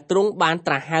ដែលទ្រង់បាន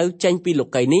ត្រាស់ហៅចេញពីលោ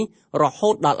កីយ៍នេះរហូ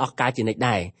តដល់អស់កាលជានិច្ច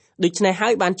ដែរដូច្នេះហើ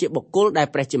យបានជាបុគ្គលដែល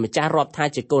ព្រះជាម្ចាស់រាប់ថា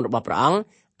ជាកូនរបស់ព្រះអង្គ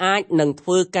អាចនឹងធ្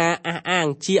វើការអះអាង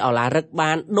ជាឱឡារិក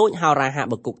បានដូចហោរាហ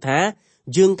បគុកថា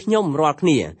យើងខ្ញុំរាល់គ្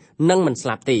នានឹងមិនស្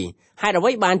លាប់ទេហេតុអ្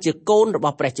វីបានជាកូនរប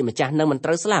ស់ព្រះជាម្ចាស់នឹងមិនត្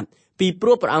រូវស្លាប់ពីព្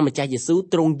រោះព្រះអង្គម្ចាស់យេស៊ូវ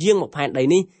ទ្រង់យាងមកផែនដី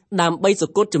នេះដើម្បីស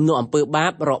គត់ជំនួសអំពើបា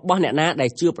បរបស់អ្នកណាដែល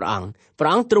ជឿព្រះអង្គ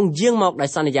ទ្រង់យាងមកដោយ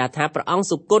សន្យាថាព្រះអង្គ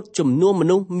សគត់ជំនួសម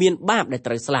នុស្សមានបាបដែល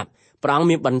ត្រូវស្លាប់ព្រះអង្គ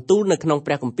មានបន្ទូលនៅក្នុង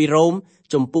ព្រះគម្ពីររ៉ូម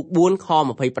ជំពូក4ខ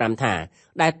25ថា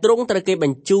ដែលទ្រង់ត្រូវគេប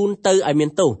ញ្ជូនទៅឲ្យមាន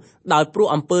ទោសដោយព្រោះ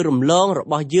អំពើរំលងរ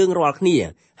បស់យើងរាល់គ្នា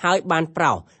ហើយបានប្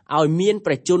រោសឲ្យមាន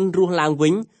ព្រះជន្មរស់ឡើងវិ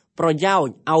ញប្រយោជ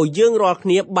ន៍ឲ្យយើងរាល់គ្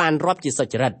នាបានរាប់ជាសុ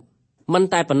ចរិតមិន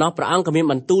តែប៉ុណ្ណោះព្រះអង្គក៏មាន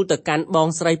បន្ទូលទៅកាន់បង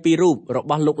ស្រីពីររូបរ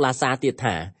បស់លោកឡាសាទៀត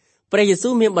ថាព្រះយេស៊ូ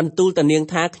វមានបន្ទូលទៅនាង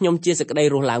ថាខ្ញុំជាសេចក្តី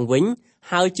រស់ឡើងវិញ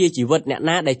ហើយជាជីវិតអ្នក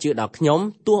ណាដែលជឿដល់ខ្ញុំ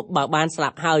ទោះបើបានស្លា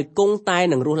ប់ហើយគង់តែ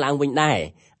នឹងរស់ឡើងវិញដែរ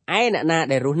ឯអ្នកណា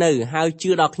ដែលរស់នៅហើយ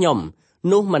ជឿដល់ខ្ញុំ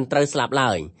នោះមិនត្រូវស្លាប់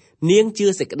ឡើយនាងជឿ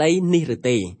សេចក្តីនេះឬ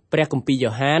ទេព្រះគម្ពីរ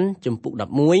យ៉ូហានជំពូក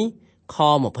11ខ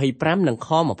25និងខ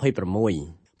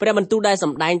26ព្រះបន្ទូលដែលស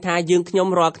ម្ដែងថាយើងខ្ញុំ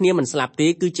រាល់គ្នាមិនស្លាប់ទេ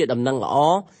គឺជាដំណឹងល្អ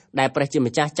ដែលព្រះជា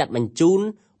ម្ចាស់ចាត់បញ្ជូន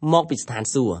មកពីស្ថាន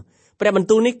សួគ៌ព្រះបន្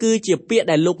ទូលនេះគឺជាពាក្យ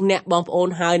ដែលលោកអ្នកបងប្អូន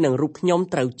ហើយនឹងរូបខ្ញុំ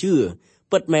ត្រូវជឿ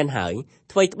ពិតមែនហើយ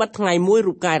ថ្មីត្បិតថ្ងៃមួយ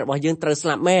រូបកាយរបស់យើងត្រូវស្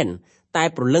លាប់មែនតែ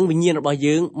ព្រលឹងវិញ្ញាណរបស់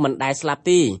យើងមិនដែលស្លាប់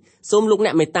ទេសូមលោកអ្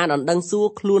នកមេត្តាដណ្ដឹងសួរ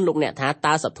ខ្លួនលោកអ្នកថា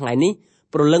តើសប្តាហ៍ថ្ងៃនេះ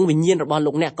ព្រលឹងវិញ្ញាណរបស់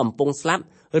លោកអ្នកកំពុងស្លាប់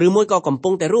ឬមួយក៏កំពុ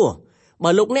ងតែរស់បើ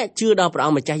លោកអ្នកជឿដល់ព្រះអ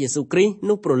ង្គម្ចាស់យេស៊ូវគ្រីស្ទ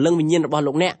នោះព្រលឹងវិញ្ញាណរបស់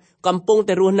លោកអ្នកកំពុង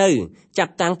តែរស់នៅចា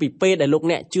ប់តាំងពីពេលដែលលោក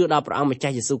អ្នកជឿដល់ព្រះអង្គម្ចា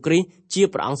ស់យេស៊ូវគ្រីស្ទជា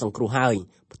ព្រះអង្គសង្គ្រោះហើយ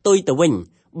ផ្ទុយទៅវិញ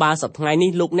បើសប្តាហ៍ថ្ងៃនេះ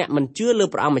លោកអ្នកមិនជឿលើ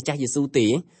ព្រះអង្គម្ចាស់យេស៊ូវទេ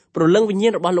ព្រលឹងវិញ្ញា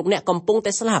ណរបស់លោកអ្នកកំពុង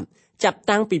តែស្លាប់ចាប់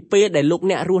តាំងពីពេលដែលលោក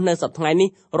អ្នករស់នៅសប្តាហ៍ថ្ងៃនេះ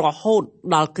រហូត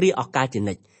ដល់គ្រាអស់កាលជា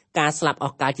និច្ចការស្លាប់អ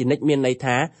ស់កាលជានិច្ចមានន័យ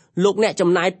ថាលោកអ្នកចំ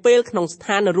ណាយពេលក្នុងស្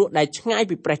ថាននរកដែលឆ្ងាយ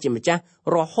ពីព្រះជាម្ចាស់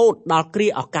រហូតដល់គ្រា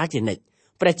អស់កាលជានិច្ច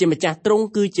ព្រះជាម្ចាស់ទ្រង់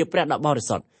គឺជាព្រះដ៏បរិ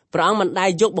សុទ្ធ ព្រះអង្គមិនដែល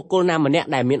យកបុគ្គលណាម្នាក់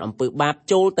ដែលមានអំពើបាប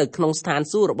ចូលទៅក្នុងស្ថាន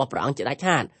សួគ៌របស់ព្រះអង្គជាដាច់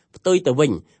ខាតផ្ទុយទៅវិ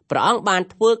ញព្រះអង្គបាន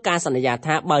ធ្វើការសន្យា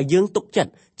ថាបើយើងទុកចិត្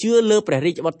តជឿលើព្រះ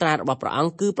រាជបុត្រារបស់ព្រះអ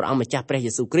ង្គគឺព្រះអង្គម្ចាស់ព្រះ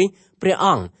យេស៊ូវគ្រីស្ទព្រះអ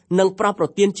ង្គនឹងប្រោសប្រ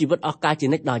ទានជីវិតអស់កលជា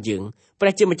និច្ចដល់យើងព្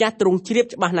រះជាម្ចាស់ទ្រង់ជ្រាប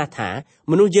ច្បាស់ណាស់ថា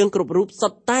មនុស្សយើងគ្រប់រូបសុ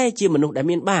ទ្ធតែជាមនុស្សដែល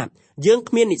មានបាបយើង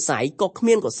គ្មាននិស្ស័យក៏គ្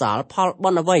មានកុសលផលបុ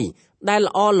ណ្យអ្វីដែល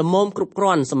ល្អល្មមគ្រប់គ្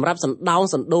រាន់សម្រាប់សណ្ដោង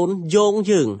សណ្ដូនយោង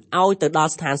យើងឲ្យទៅដ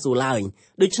ល់ស្ថានសួគ៌ឡើយ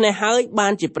ដូច្នេះហើយបា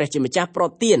នជាព្រះជាម្ចាស់ប្រ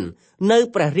ទាននៅ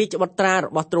ព្រះរាជបុត្រារ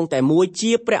បស់ទ្រង់តែមួយ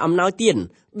ជាព្រះអំណោយទាន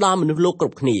ដល់មនុស្សលោកគ្រ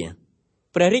ប់គ្នា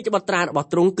ព្រះរាជបុត្រារបស់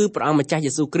ទ្រង់គឺព្រះអង្គម្ចាស់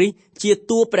យេស៊ូវគ្រីស្ទជា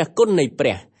តួព្រះគុណនៃព្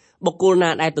រះបុគ្គលណា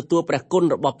ដែលទទួលព្រះគុណ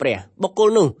របស់ព្រះបុគ្គល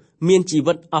នោះមានជី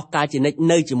វិតអស់កលជានិច្ច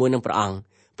នៅជាមួយនឹងព្រះអង្គ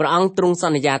ទ្រង់ស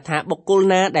ន្យាថាបុគ្គល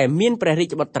ណាដែលមានព្រះរា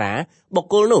ជបុត្រាបុ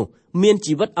គ្គលនោះមាន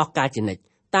ជីវិតអស់កលជានិច្ច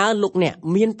តើលោកអ្នក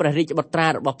មានព្រះរាជបុត្រា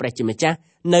របស់ព្រះជាម្ចាស់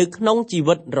នៅក្នុងជី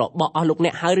វិតរបស់អស់លោកអ្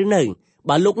នកហើយឬនៅ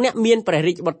បើលោកអ្នកមានព្រះ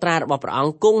រាជបុត្រារបស់ព្រះអ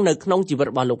ង្គគង់នៅក្នុងជីវិត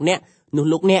របស់លោកអ្នកនោះ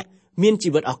លោកអ្នកមានជី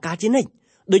វិតអស់កលជានិច្ច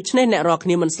ដូច្នេះអ្នករាល់គ្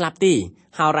នាមិនស្លាប់ទេ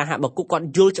ហោរាហបកុកគាត់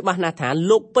យល់ច្បាស់ណាស់ថា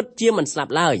លោកពិតជាមិនស្លា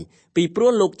ប់ឡើយពីព្រោះ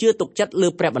លោកជឿទុកចិត្តលើ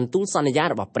ព្រះបន្ទូលសន្យា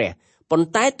របស់ព្រះប៉ុន្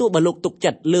តែទោះបើលោកទុក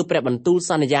ចិត្តលើព្រះបន្ទូល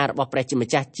សន្យារបស់ព្រះជាម្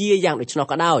ចាស់ជាយ៉ាងដូច្នោះ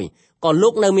ក៏ដោយក៏លោ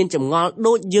កនៅមានចម្ងល់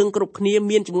ដូចយើងគ្រប់គ្នា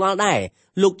មានចម្ងល់ដែរ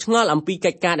លោកឆ្ងល់អំពី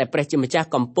កិច្ចការដែលព្រះជាម្ចាស់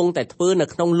កំពុងតែធ្វើនៅ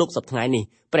ក្នុងលោកសប្តាហ៍ថ្ងៃនេះ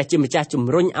ព្រះជាម្ចាស់ជំ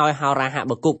រុញឲ្យហោរាហ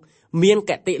បកុកមាន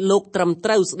គតិលោកត្រឹមត្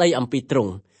រូវស្ដីអំពីទ្រ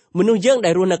ង់មនុស្សយើងដែ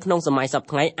លរស់នៅក្នុងសម័យសប្តា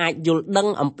ហ៍ថ្ងៃអាចយល់ដឹង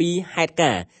អំពីហេតុ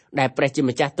ការណ៍ដែលព្រះជា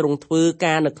ម្ចាស់ទ្រង់ធ្វើ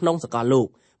ការនៅក្នុងសកលលោក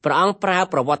ព្រះអង្គប្រើ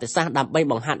ប្រវត្តិសាស្ត្រដើម្បី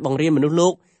បង្ហាត់បង្រៀនមនុស្សលោ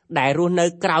កដែលរស់នៅ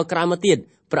ក្រោយៗមកទៀត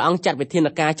ព្រះអង្គចាត់វិធាន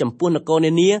ការចំពោះនគរ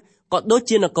នានាក៏ដូច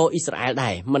ជានគរអ៊ីស្រាអែលដែ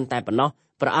រមិនតែប៉ុណ្ណោះ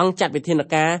ព្រះអង្គចាត់វិធាន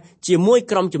ការជាមួយ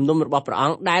ក្រុមជំនុំរបស់ព្រះអ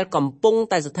ង្គដែលកំពុង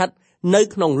តែស្ថិតនៅ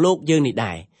ក្នុងលោកយើងនេះ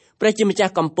ដែរព្រះជាម្ចា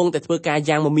ស់កំពុងតែធ្វើការ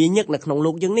យ៉ាងមមាញឹកនៅក្នុង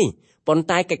លោកយើងនេះប៉ុន្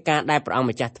តែកិច្ចការដែលព្រះអង្គ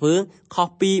ម្ចាស់ធ្វើខុស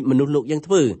ពីមនុស្សលោកយើង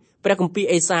ធ្វើព្រះគម្ពីរ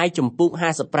អេសាយជំពូក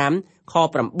55ខ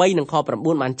8និងខ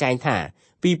9បានចែងថា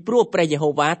ពីព្រោះព្រះយេហូ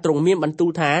វ៉ាទ្រង់មានបន្ទូ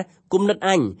លថាគំនិតអ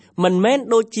ញមិនមែន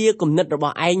ដូចជាគំនិតរប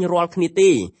ស់ឯងរាល់គ្នាទេ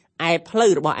ឯផ្លូវ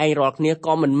របស់ឯងរាល់គ្នា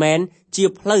ក៏មិនមែនជា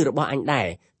ផ្លូវរបស់អញដែរ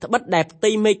ត្បិតដែលផ្ទៃ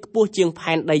មេឃខ្ពស់ជាង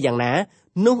ផែនដីយ៉ាងណា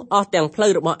នោះអស់ទាំងផ្លូ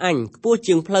វរបស់អញខ្ពស់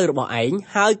ជាងផ្លូវរបស់ឯង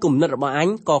ហើយគំនិតរបស់អញ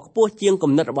ក៏ខ្ពស់ជាង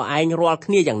គំនិតរបស់ឯងរាល់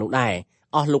គ្នាយ៉ាងនោះដែរ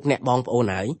អស់លោកអ្នកបងប្អូន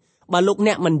ហើយបើលោក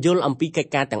អ្នកមិនយល់អំពីកិច្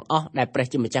ចការទាំងអស់ដែលព្រះ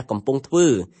ជាម្ចាស់កំពុងធ្វើ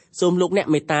សូមលោកអ្នក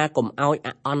មេត្តាកុំឲ្យអ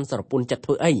អន់ស្រពន់ចិត្ត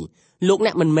ធ្វើអីលោកអ្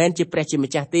នកមិនមែនជាព្រះជា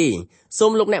ម្ចាស់ទេសូ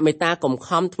មលោកអ្នកមេត្តាកុំ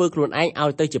ខំធ្វើខ្លួនឯងឲ្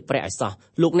យទៅជាព្រះឲ្យសោះ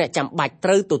លោកអ្នកចាំបាច់ត្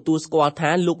រូវទទួលស្គាល់ថា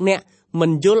លោកអ្នកមិ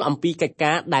នយល់អំពីកិច្ច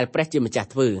ការដែលព្រះជាម្ចាស់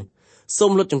ធ្វើសូ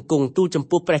មលុតជង្គង់ទូលចំ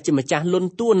ពោះព្រះជាម្ចាស់លន់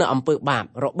តួនៅអំពើបាប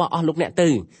របស់អស់លោកអ្នកទៅ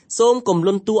សូមកុំល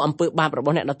ន់តួអំពើបាបរប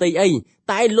ស់អ្នកដទៃអី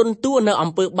តែលន់តួនៅអំ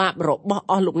ពើបាបរបស់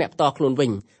អស់លោកអ្នកផ្ទាល់ខ្លួនវិ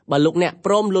ញបើលោកអ្នក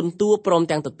ព្រមលន់តួព្រម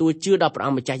ទាំងទទួលជឿដល់ព្រះអ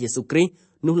ង្គម្ចាស់យេស៊ូវគ្រីស្ទ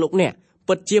នោះលោកអ្នក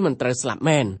ពិតជាមិនត្រូវស្លាប់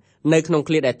មែននៅក្នុង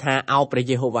ឃ្លាដែលថាអោព្រះ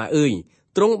យេហូវ៉ាអើយ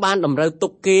ទ្រង់បានតម្រូវទុ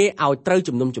កគេឲ្យត្រូវ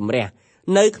ជំនុំជម្រះ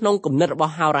នៅក្នុងគំនិតរប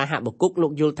ស់ហោរាហបកុកលោ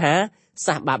កយល់ថា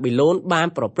សាសបាប៊ីឡូនបាន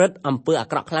ប្រព្រឹត្តអំពើអា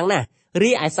ក្រក់ខ្លាំងណាស់រី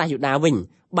ឯសាសយូដាវិញ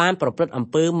បានប្រព្រឹត្តអំ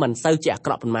ពើមិនសូវជាអាក្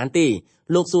រក់ប៉ុន្មានទេ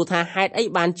លោកសួរថាហេតុអី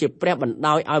បានជាព្រះបណ្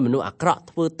ដោយឲ្យមនុស្សអាក្រក់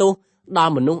ធ្វើទោសដ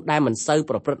ល់មនុស្សដែលមិនសូវ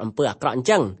ប្រព្រឹត្តអំពើអាក្រក់អញ្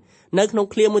ចឹងនៅក្នុង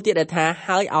ឃ្លាមួយទៀតដែលថា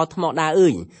ហើយឲ្យថ្មដាអើ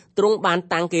យទ្រង់បាន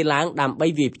តាំងគេឡើងដើម្បី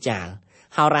វាយផ្ចាល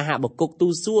ហោរាហបកុកទូ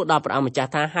លសួរដល់ព្រះអង្គម្ចា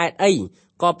ស់ថាហេតុអី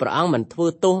ក៏ព្រះអង្គមិនធ្វើ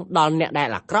ទោសដល់អ្នកដែល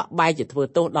អាក្រក់បែរជាធ្វើ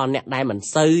ទោសដល់អ្នកដែលមិន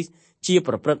សូវជា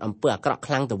ប្រព្រឹត្តអំពើអាក្រក់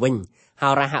ខ្លាំងទៅវិញហោ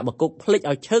រាហបកុកភ្លេច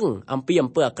ឲ្យឈឹងអំពីអំ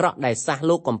ពើអាក្រក់ដែលសាស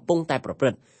លោកកំពុងតែប្រព្រឹ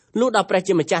ត្តលុះដល់ព្រះ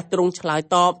ជាម្ចាស់ទ្រង់ឆ្លើយ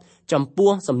តបចំ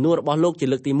ពោះសំណួររបស់លោកជា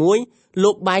លើកទី1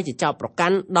លោកបែរជាចោទប្រកា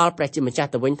ន់ដល់ព្រះជាម្ចាស់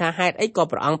ទៅវិញថាហេតុអីក៏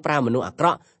ព្រះអង្គប្រើមនុស្សអាក្រ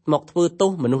ក់មកធ្វើទោ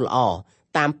សមនុស្សល្អ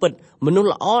តាមពិតមនុស្ស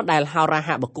ល្អដែលហោរាហ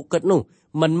បកុកគិតនោះ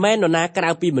មិនមែននរណាក្រៅ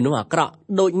ពីមនុស្សអាក្រក់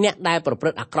ដូចអ្នកដែលប្រព្រឹ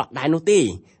ត្តអាក្រក់ដែរនោះទេ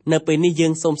នៅពេលនេះយើ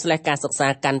ងសូមស្លេះការសិក្សា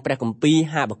កាន់ព្រះគម្ពីរ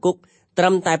ហាបកុកត្រឹ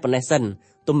មតែប៉ុណ្ណេះសិន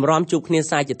ទម្រាំជួបគ្នា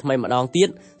សាជាថ្មីម្ដងទៀត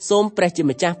សូមព្រះជា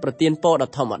ម្ចាស់ប្រទានពរដ៏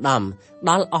ធំឧត្តម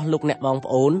ដល់អស់លោកអ្នកបង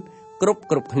ប្អូនគ្រប់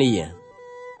គ្នា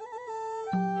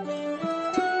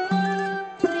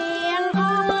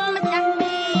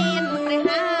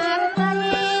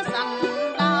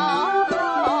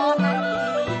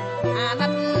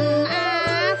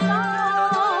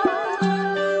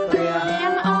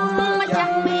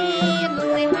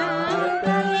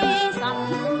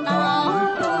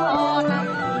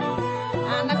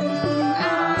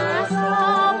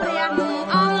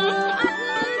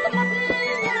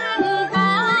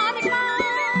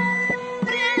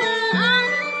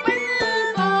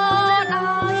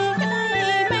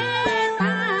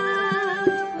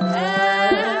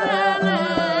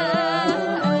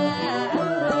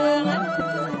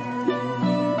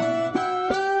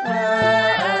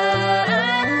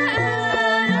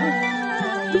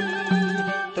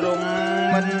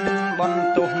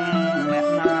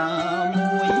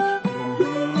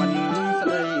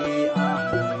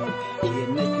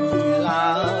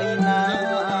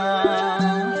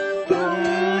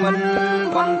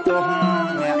បន្ទោស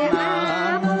អ្នកណា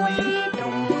មួយត្រ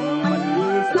ង់មិន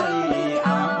ស្ដីឲ្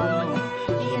យ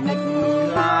ជានិច្ច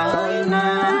ឡើយណា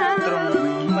ត្រង់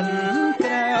មិនក្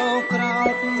រែវក្រោ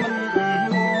តមិន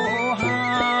មោហា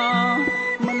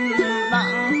មិនដា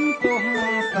ក់ទោស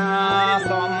សា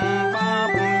សំបាប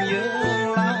យើង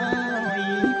ឡើ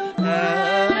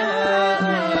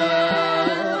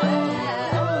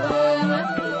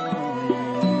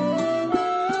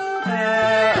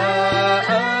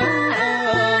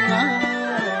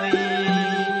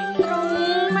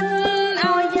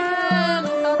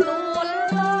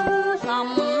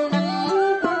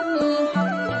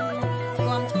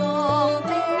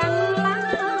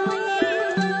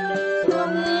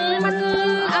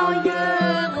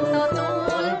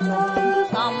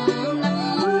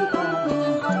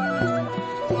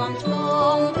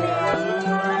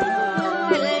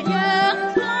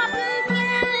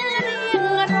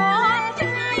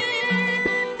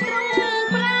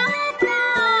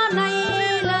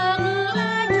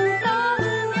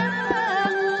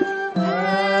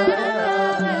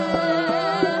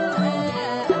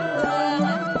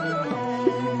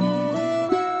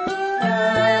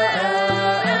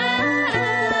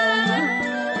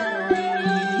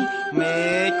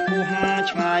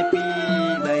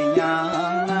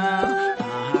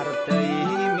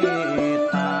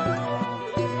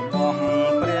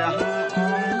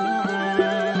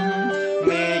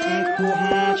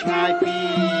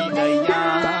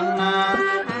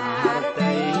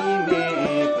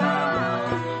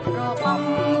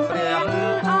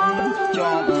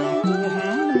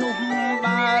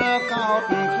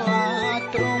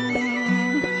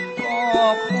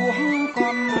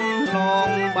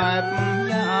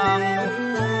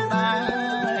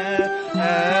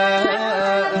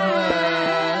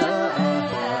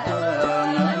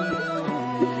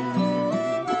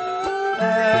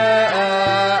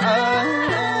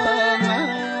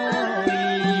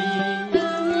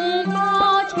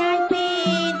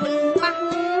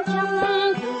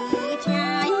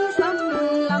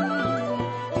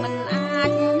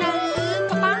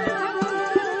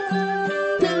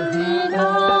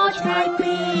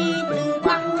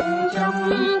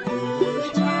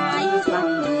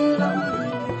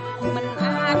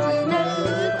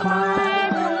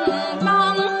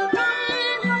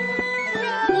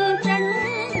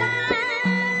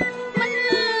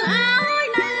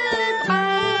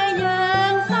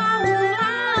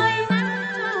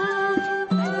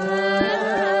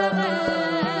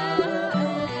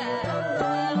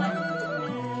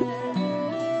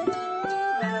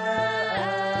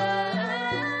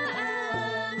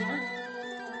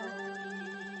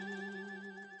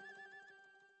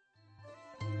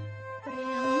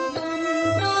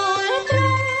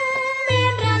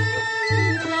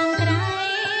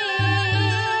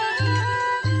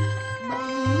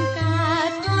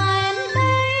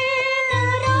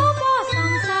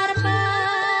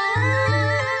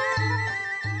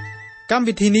កម្ម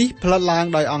វិធីនេះផ្លាត់ឡើង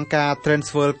ដោយអង្គការ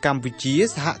Transworld កម្ពុជាស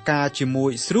ហការជាមួ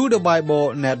យ Through the Bible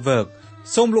Network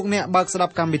សូមលោកអ្នកបើកស្ដា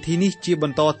ប់កម្មវិធីនេះជាប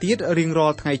ន្តទៀតរៀងរា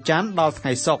ល់ថ្ងៃច័ន្ទដល់ថ្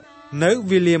ងៃសុក្រនៅ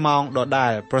វេលាម៉ោងដដែ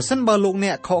លប្រសិនបើលោកអ្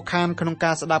នកខកខានក្នុង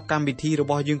ការស្ដាប់កម្មវិធីរ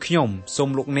បស់យើងខ្ញុំសូម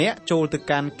លោកអ្នកចូលទៅ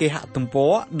កាន់គេហទំព័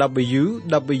រ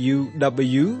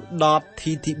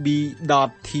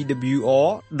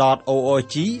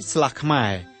www.ttb.twr.org/ ខ្មែ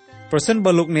រប្រសិន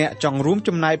បើលោកអ្នកចង់រួម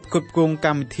ចំណែកផ្គត់ផ្គង់ក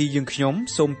ម្មវិធីយើងខ្ញុំ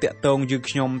សូមតាក់ទងយើង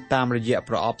ខ្ញុំតាមរយៈ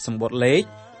ប្រអប់សម្បត្តិលេខ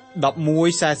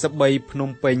1143ភ្នំ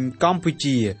ពេញកម្ពុ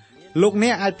ជាលោកអ្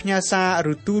នកអាចផ្ញើសារ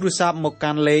ឬទូរស័ព្ទមក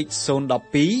កាន់លេខ012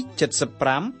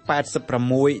 75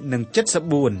 86 និង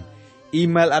 74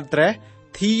 Email address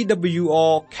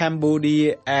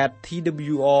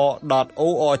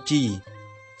twrcambodia@twr.org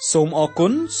សូមអរគុ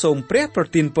ណសូមព្រះប្រ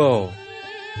ទានពរ